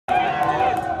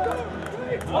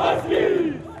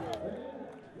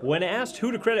When asked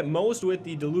who to credit most with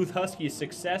the Duluth Huskies'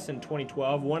 success in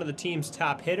 2012, one of the team's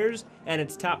top hitters and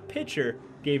its top pitcher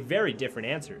gave very different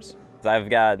answers. I've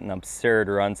got an absurd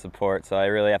run support, so I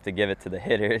really have to give it to the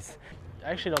hitters.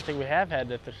 I actually don't think we have had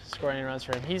to score any runs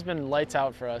for him. He's been lights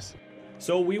out for us.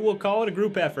 So we will call it a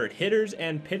group effort, hitters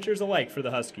and pitchers alike for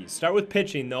the Huskies. Start with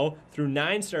pitching, though. Through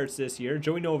 9 starts this year,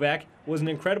 Joey Novak was an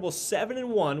incredible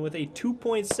 7-1 with a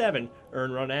 2.7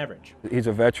 earned run average. He's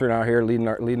a veteran out here leading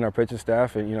our pitching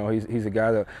staff, and he's a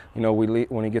guy that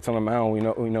when he gets on the mound, we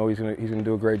know he's gonna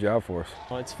do a great job for us.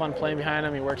 Well, it's fun playing behind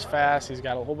him. He works fast. He's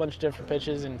got a whole bunch of different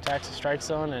pitches and attacks the strike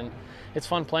zone, and it's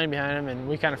fun playing behind him. And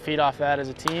we kind of feed off that as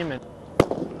a team.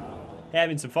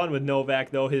 Having some fun with Novak,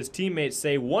 though, his teammates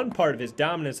say one part of his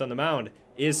dominance on the mound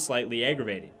is slightly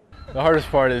aggravating. The hardest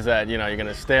part is that, you're going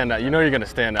to stand out. You're going to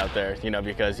stand out there,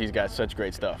 because he's got such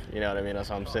great stuff. You know what I mean?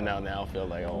 So I'm sitting out in the outfield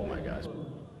like, oh my gosh.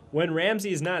 When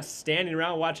Ramsey is not standing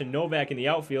around watching Novak in the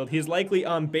outfield, he's likely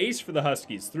on base for the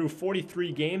Huskies. Through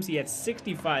 43 games, he had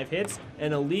 65 hits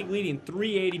and a league-leading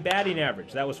 380 batting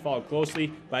average. That was followed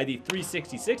closely by the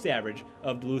 366 average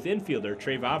of Duluth infielder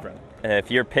Trey Vavra. If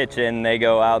you're pitching, they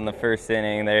go out in the first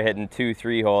inning, they're hitting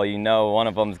 2-3 hole, one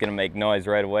of them's going to make noise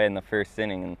right away in the first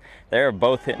inning. And they're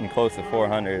both hitting close to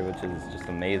 400, which is just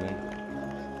amazing.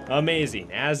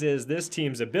 Amazing, as is this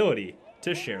team's ability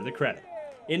to share the credit.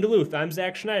 In Duluth, I'm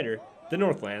Zach Schneider, the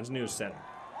Northlands News Center.